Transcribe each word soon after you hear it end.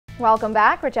Welcome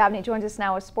back. Rich Abney joins us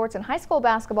now as sports and high school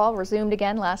basketball resumed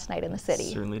again last night in the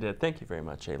city. Certainly did. Thank you very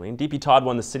much, Aileen. DP Todd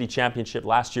won the city championship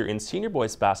last year in senior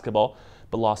boys basketball,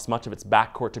 but lost much of its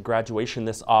backcourt to graduation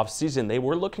this offseason. They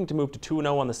were looking to move to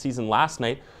 2-0 on the season last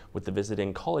night with the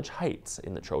visiting College Heights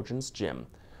in the Trojans gym.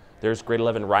 There's grade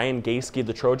 11 Ryan Gayski of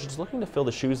the Trojans looking to fill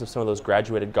the shoes of some of those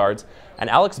graduated guards. And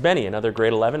Alex Benny, another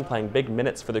grade 11, playing big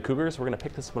minutes for the Cougars. We're going to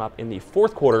pick this one up in the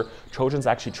fourth quarter. Trojans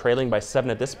actually trailing by 7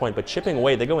 at this point, but chipping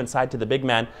away. They go inside to the big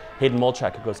man, Hayden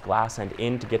Mulchak, who goes glass and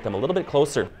in to get them a little bit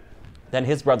closer. Then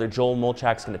his brother Joel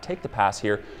Mulchak's going to take the pass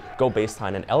here, go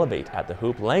baseline and elevate at the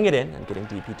hoop, laying it in and getting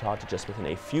DP Todd to just within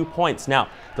a few points. Now,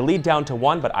 the lead down to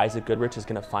 1, but Isaac Goodrich is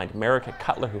going to find Merrick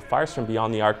Cutler, who fires from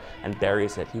beyond the arc and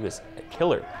buries it. He was a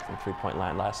killer from three-point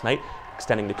line last night,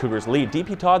 extending the Cougars' lead.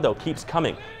 DP Todd, though, keeps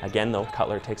coming. Again, though,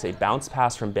 Cutler takes a bounce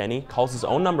pass from Benny, calls his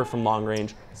own number from long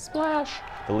range, splash,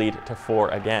 the lead to 4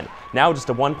 again. Now just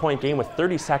a 1-point game with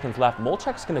 30 seconds left.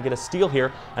 Mulchak's going to get a steal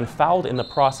here and fouled in the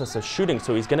process of shooting,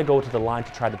 so he's going to go to the line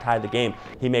to try to tie the game.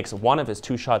 He makes one of his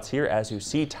 2 shots here, as you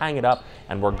see, tying it up,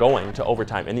 and we're going to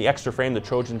overtime. In the extra frame, the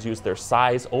Trojans use their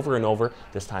size over and over.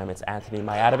 This time it's Anthony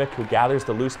Majadovic who gathers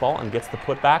the loose ball and gets the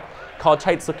putback. College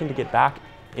Heights looking to get back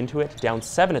into it, down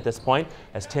 7 at this point,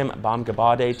 as Tim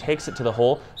Bamgabade takes it to the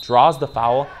hole, draws the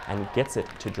foul, and gets it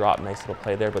to drop. Nice little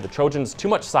play there, but the Trojans, too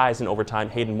much size in overtime.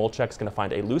 Hayden Mulchak's going to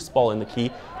find a loose ball in the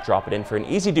key, drop it in for an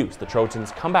easy deuce. The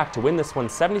Trojans come back to win this one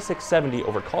 76-70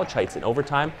 over College Heights in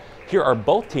overtime. Here are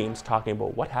both teams talking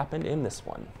about what happened in this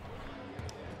one.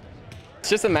 It's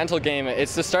just a mental game.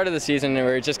 It's the start of the season, and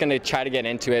we're just going to try to get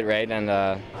into it, right?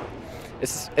 And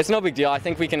it's no big deal. I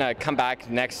think we can come back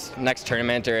next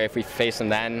tournament, or if we face them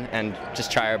then, and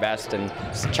just try our best and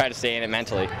try to stay in it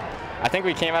mentally. I think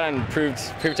we came out and proved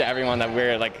to everyone that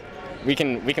we're like we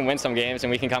can win some games and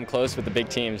we can come close with the big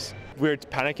teams. We were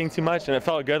panicking too much, and it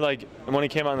felt good like when we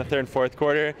came out in the third and fourth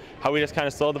quarter, how we just kind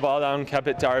of slowed the ball down, kept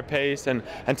it to our pace, and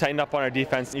tightened up on our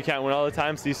defense. You can't win all the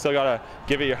time, so you still got to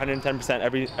give it your 110%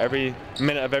 every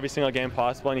minute of every single game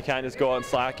possible, and you can't just go out and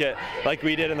slack it like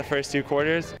we did in the first 2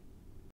 quarters.